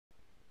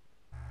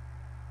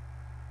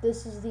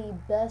This is the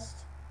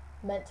best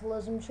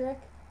mentalism trick.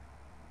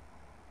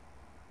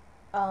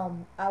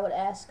 I would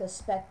ask a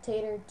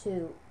spectator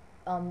to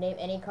name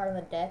any card on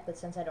the deck, but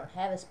since I don't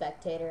have a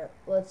spectator,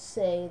 let's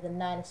say the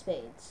 9 of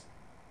spades.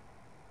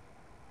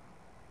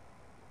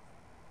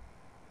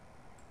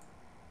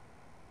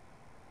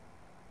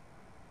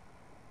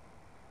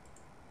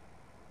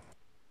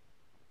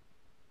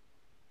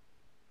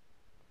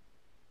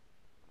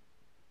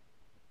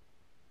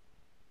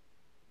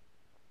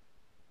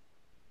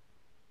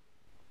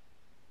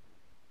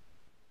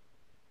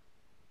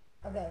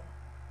 Okay,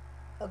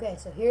 okay,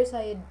 so here's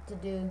how you to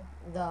do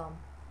the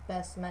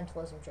best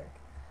mentalism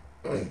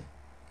trick.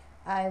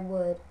 I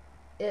would,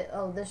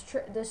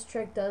 this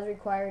trick does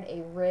require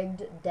a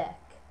rigged deck,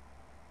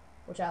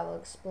 which I will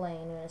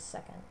explain in a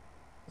second.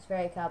 It's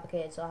very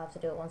complicated, so I'll have to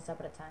do it one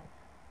step at a time.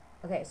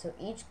 Okay, so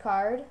each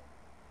card,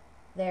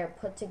 they're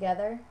put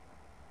together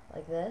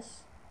like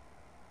this,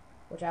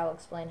 which I will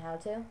explain how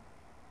to,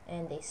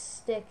 and they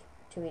stick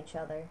to each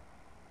other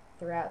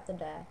throughout the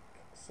deck.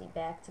 See,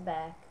 back to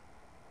back,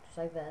 just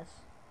like this.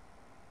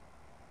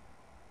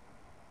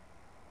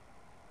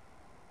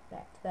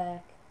 Back to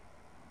back,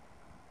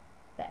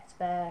 back to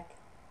back.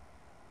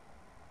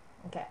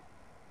 Okay,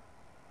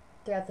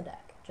 throughout the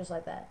deck, just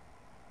like that.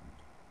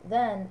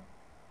 Then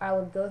I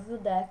would go through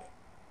the deck,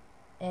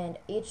 and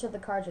each of the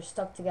cards are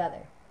stuck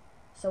together.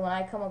 So when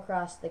I come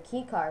across the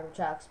key card, which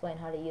I'll explain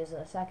how to use in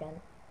a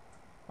second,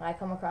 when I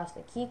come across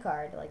the key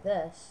card like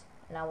this,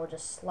 and I will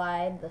just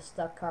slide the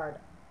stuck card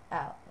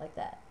out like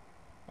that,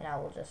 and I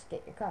will just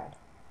get your card.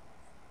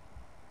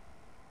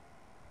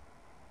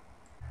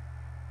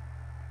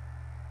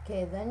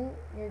 Okay, then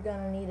you're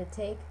gonna need to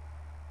take,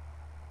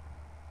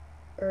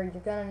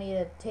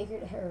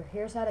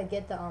 here's how to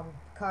get the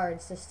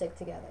cards to stick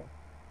together.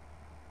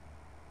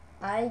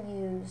 I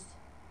used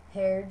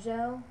hair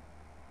gel.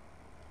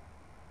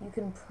 You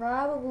can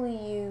probably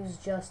use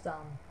just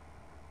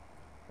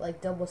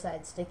like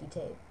double-sided sticky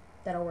tape.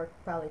 That'll work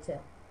probably too.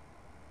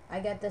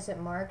 I got this at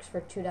Mark's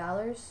for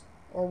 $2,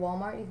 or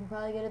Walmart. You can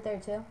probably get it there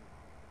too.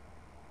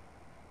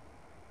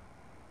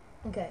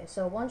 Okay,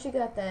 so once you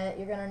got that,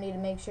 you're gonna need to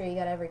make sure you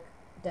got every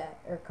deck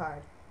or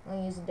card. I'm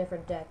gonna use a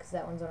different deck because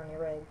that one's already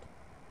rigged.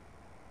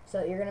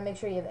 So you're gonna make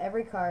sure you have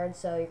every card.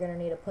 So you're gonna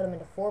need to put them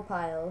into 4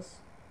 piles: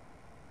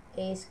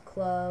 ace,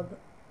 club,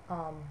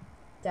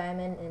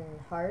 diamond,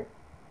 and heart.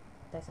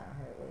 That's not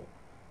heart. Wait.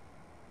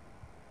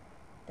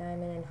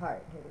 Diamond and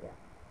heart. Here we go.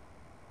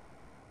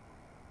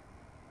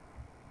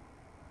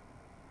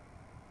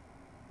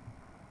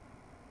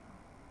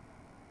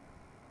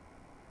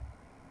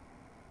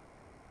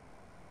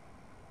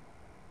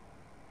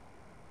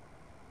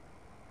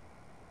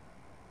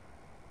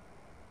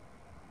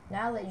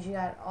 Now that you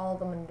got all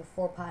of them into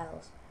 4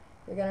 piles,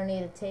 you're going to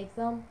need to take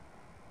them,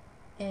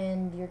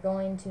 and you're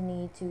going to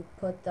need to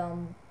put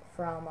them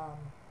from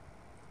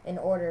in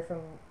order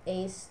from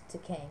ace to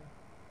king.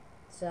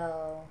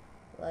 So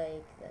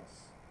like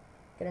this.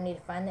 You're going to need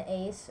to find the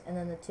ace, and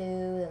then the 2,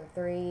 then the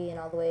 3, and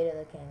all the way to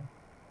the king.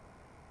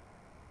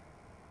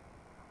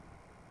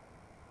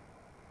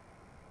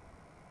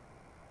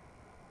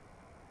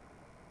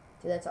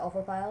 Do that to all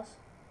 4 piles.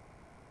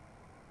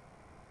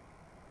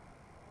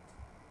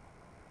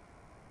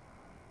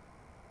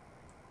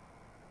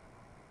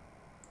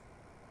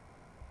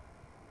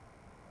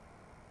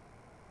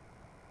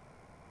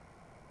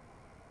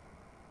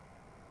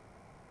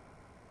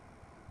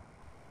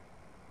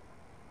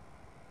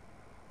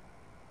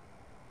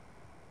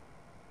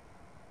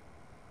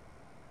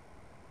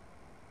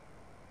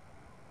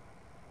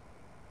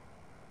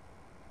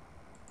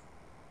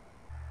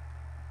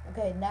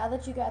 Okay, now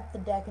that you got the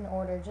deck in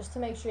order, just to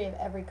make sure you have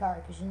every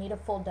card, because you need a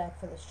full deck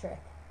for this trick.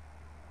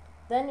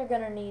 Then you're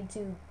going to need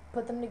to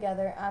put them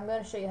together. I'm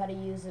going to show you how to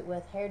use it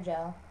with hair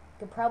gel.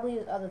 You could probably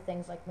use other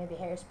things like maybe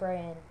hairspray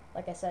and,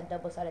 like I said,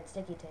 double-sided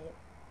sticky tape.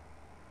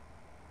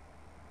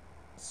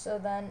 So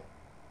then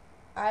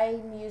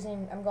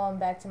I'm going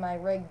back to my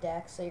rig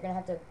deck, so you're going to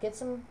have to get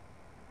some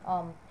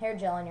hair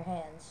gel on your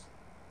hands.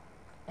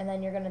 And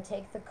then you're going to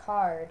take the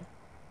card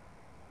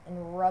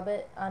and rub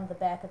it on the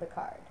back of the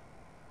card.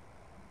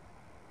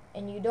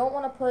 And you don't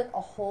want to put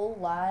a whole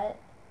lot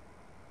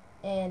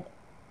and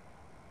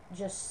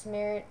just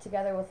smear it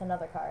together with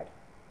another card.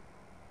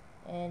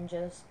 And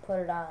just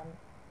put it on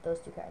those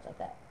 2 cards like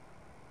that.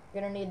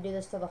 You're going to need to do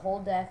this to the whole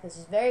deck. This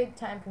is very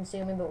time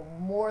consuming, but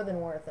more than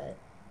worth it.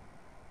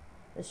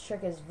 This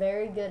trick is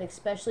very good,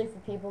 especially for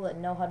people that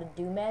know how to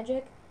do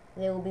magic.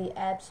 They will be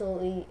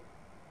absolutely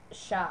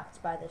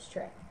shocked by this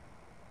trick.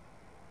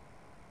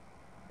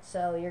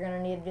 So you're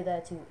going to need to do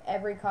that to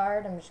every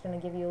card. I'm just going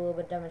to give you a little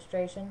bit of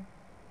demonstration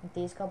with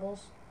these couple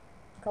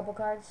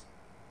cards.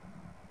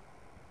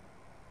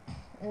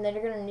 And then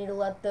you're going to need to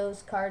let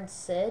those cards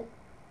sit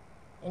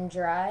and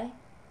dry.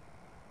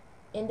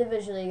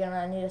 Individually, you're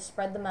going to need to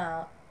spread them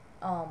out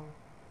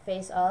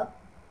face up.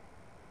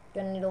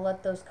 You're going to need to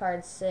let those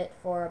cards sit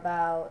for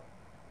about,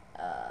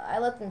 I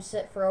let them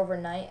sit for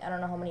overnight. I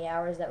don't know how many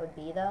hours that would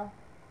be though.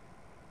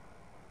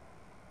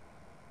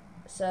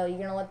 So you're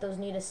going to let those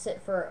need to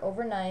sit for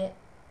overnight.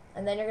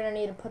 And then you're going to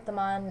need to put them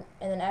on,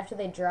 and then after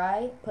they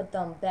dry, put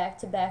them back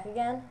to back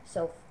again,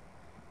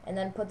 and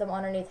then put them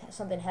underneath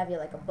something heavy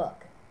like a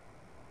book.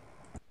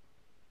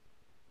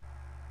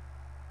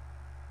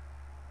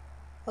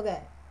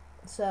 Okay,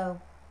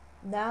 so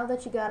now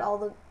that you got all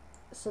the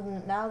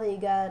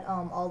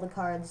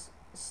cards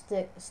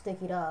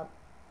stickied up,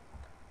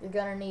 you're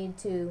gonna need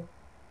to.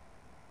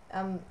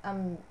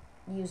 I'm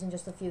using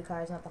just a few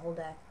cards, not the whole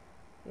deck.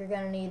 You're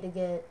gonna need to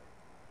get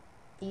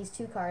these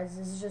two cards.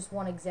 This is just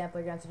one example.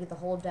 You're going to have to do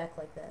the whole deck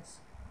like this.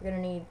 You're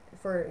going to need,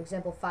 for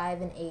example,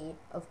 5 and 8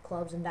 of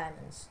clubs and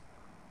diamonds.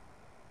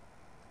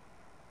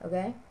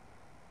 Okay?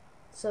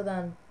 So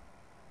then,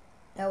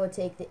 I would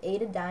take the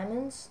 8 of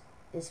diamonds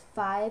is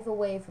 5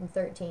 away from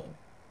 13.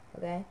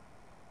 Okay?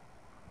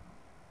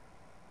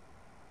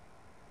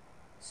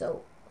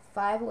 So,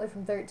 5 away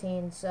from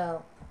 13,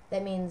 so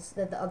that means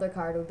that the other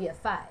card would be a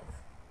 5.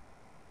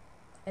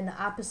 And the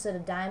opposite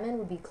of diamond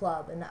would be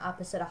club, and the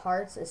opposite of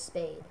hearts is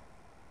spade.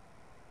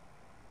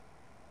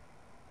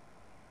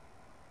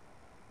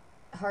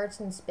 Hearts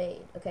and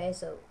spade. Okay,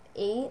 so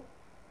 8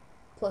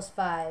 plus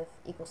 5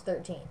 equals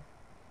 13.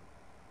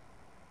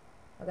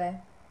 Okay?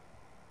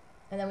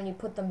 And then when you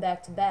put them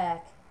back to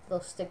back,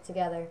 they'll stick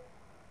together.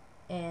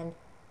 And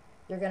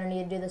you're going to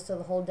need to do this to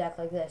the whole deck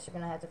like this. You're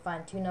going to have to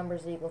find two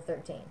numbers that equal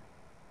 13.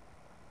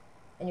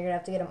 And you're going to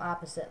have to get them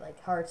opposite,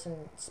 like hearts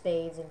and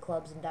spades and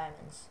clubs and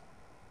diamonds.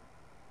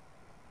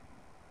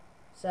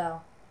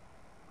 So,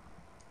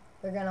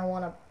 we're going to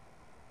want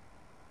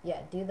to,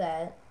 do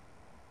that.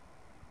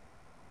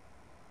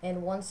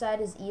 And one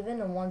side is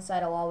even and one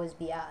side will always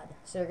be odd.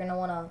 So you're going to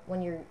want to,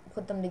 when you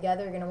put them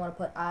together, you're going to want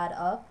to put odd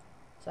up.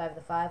 So I have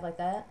the 5 like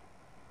that.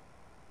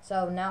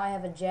 So now I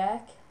have a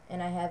jack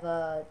and I have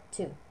a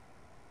 2.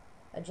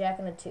 A jack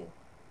and a 2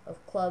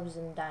 of clubs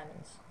and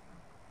diamonds.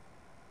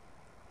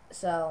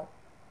 So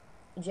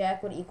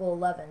jack would equal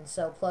 11.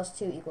 So plus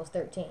 2 equals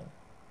 13.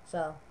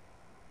 So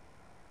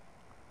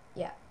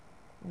yeah.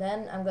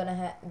 Then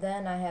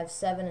I have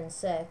 7 and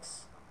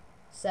 6.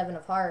 7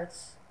 of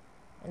hearts.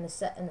 And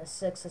the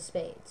 6 of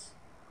spades.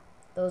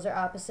 Those are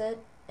opposite,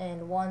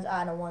 and one's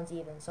odd and one's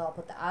even. So I'll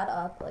put the odd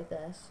up like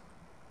this.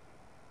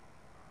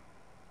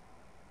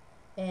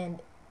 And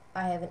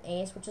I have an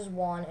ace, which is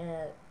 1, and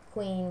a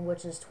queen,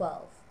 which is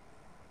 12.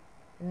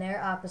 And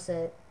they're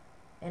opposite,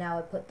 and I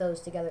would put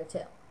those together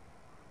too.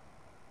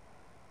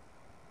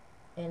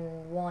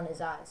 And 1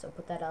 is odd, so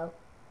put that up.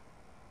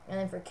 And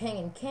then for king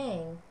and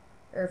king,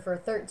 or for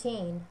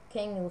 13,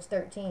 king equals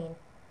 13,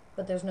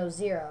 but there's no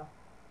 0.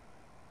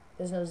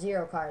 There's no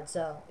 0 card,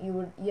 so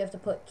you have to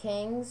put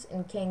kings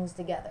and kings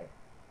together.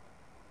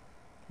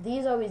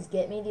 These always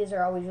get me. These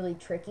are always really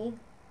tricky.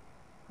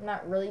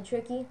 Not really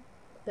tricky,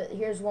 but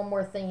here's one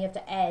more thing you have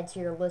to add to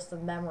your list of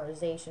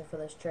memorization for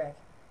this trick.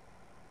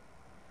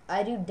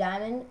 I do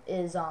diamond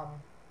is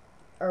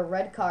or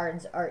red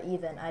cards are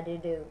even. I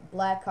do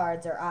black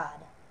cards are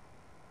odd.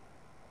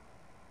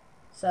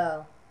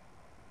 So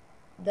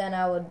then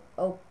I would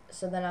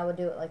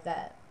do it like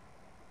that.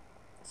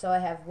 So I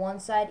have one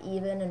side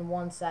even and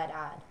one side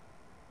odd.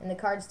 And the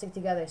cards stick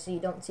together so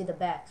you don't see the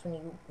backs when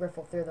you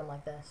riffle through them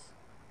like this.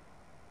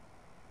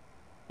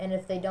 And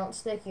if they don't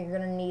stick, you're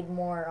going to need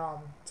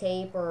more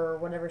tape or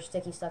whatever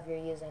sticky stuff you're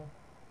using.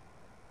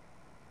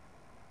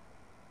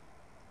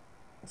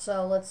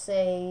 So let's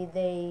say if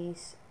they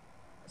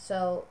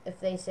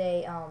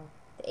say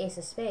the ace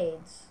of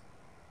spades,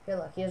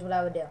 here's what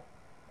I would do.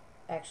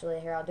 Actually,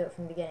 here, I'll do it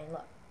from the beginning.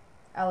 Look.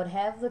 I would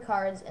have the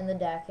cards in the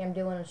deck. I'm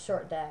doing a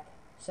short deck,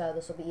 so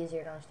this will be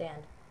easier to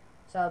understand.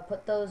 So I would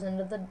put those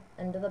into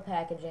the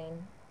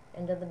packaging,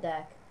 into the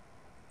deck,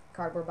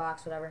 cardboard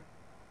box, whatever.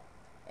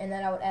 And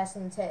then I would ask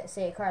them to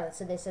say a card.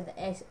 They said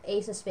the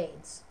ace of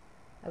spades,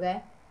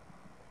 okay?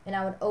 And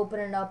I would open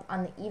it up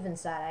on the even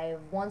side. I have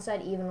one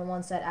side even and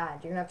one side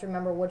odd. You're going to have to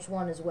remember which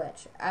one is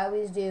which. I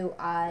always do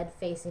odd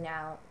facing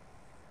out.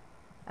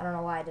 I don't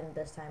know why I didn't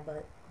this time,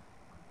 but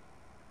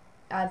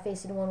odd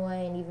facing one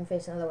way and even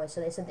facing the other way.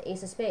 So they said the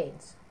ace of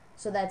spades.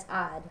 So that's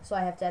odd. So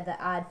I have to have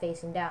the odd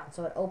facing down.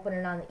 So I'd open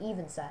it on the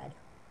even side.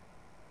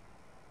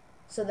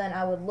 So then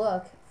I would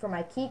look for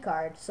my key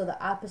card. So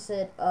the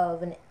opposite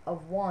of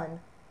 1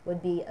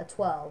 would be a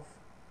 12.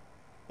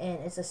 And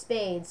it's a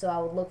spade, so I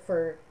would look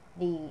for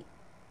the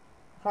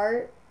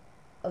heart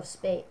of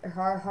spade, or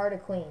heart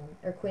of queen,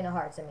 or queen of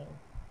hearts, I mean.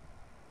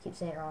 Keep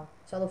saying it wrong.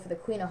 So I look for the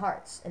queen of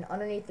hearts. And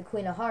underneath the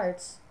queen of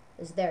hearts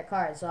is their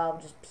card. So I'll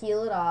just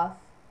peel it off.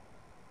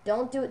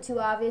 Don't do it too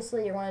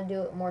obviously. You want to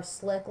do it more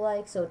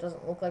slick-like so it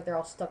doesn't look like they're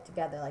all stuck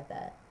together like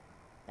that.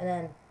 And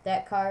then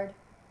that card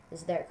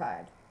is their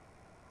card.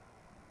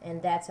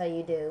 And that's how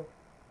you do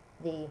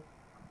the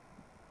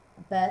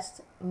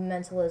best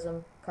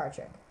mentalism card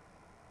trick.